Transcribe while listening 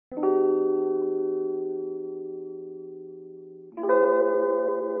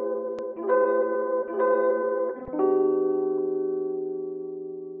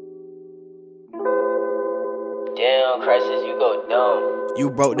go dumb. You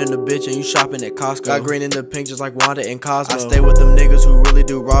broke in the bitch and you shopping at Costco. Got green in the pink just like Wanda and Cosmo. I stay with them niggas who really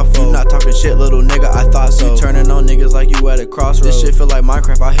do raw food. You not talking shit, little nigga, I thought so. You turning on niggas like you at a crossroads. This shit feel like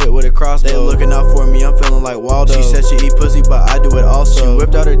Minecraft, I hit with a crossbow. They looking out for me, I'm feeling like Waldo. She said she eat pussy, but I do it also. She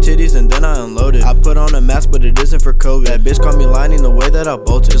whipped out her titties and then I unloaded. I put on a mask, but it isn't for COVID. That bitch called me lightning the way that I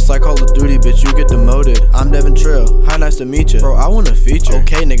bolted. Just like Call of Duty, bitch, you get demoted. I'm Devin Trill, hi, nice to meet you. Bro, I want a feature.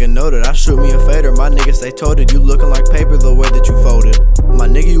 Okay, nigga, noted, I shoot me a fader. My niggas, they told it, you looking like paper the way that you folded. My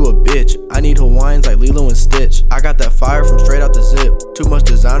nigga, you a bitch. I need Hawaiians like Lilo and Stitch. I got that fire from straight out the zip. Too much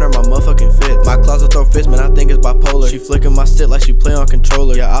designer, my motherfucking fit. My closet throw fist, man, I think it's bipolar. She flicking my stick like she play on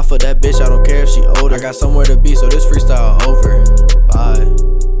controller. Yeah, I fuck that bitch, I don't care if she older. I got somewhere to be, so this freestyle over. Bye,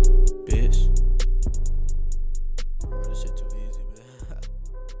 bitch. Bro, this shit too easy, man.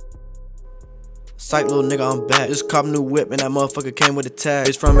 Psych, little nigga, I'm back. Just cop new whip and that motherfucker came with a tag.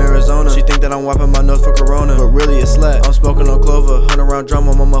 Bitch from Arizona, she think that I'm wiping my nose for Corona, but really it's slack. I'm smoking on clover, 100 round drum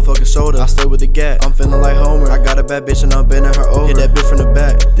on my motherfucking shoulder. I stay with the gat, I'm feeling like Homer. I got a bad bitch and I'm bending her over. Hit that bitch from the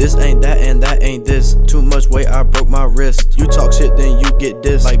back. This ain't that and that ain't this. Too much weight, I broke my wrist. You talk shit, then you get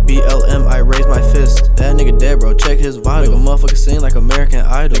dissed. Like BLM, I raise my fist. That nigga dead, bro, check his vital. Make a motherfucker sing like American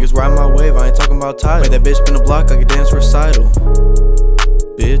Idol. Niggas ride my wave, I ain't talking about title. Make that bitch spin the block like a dance recital.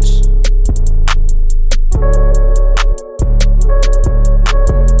 Bitch.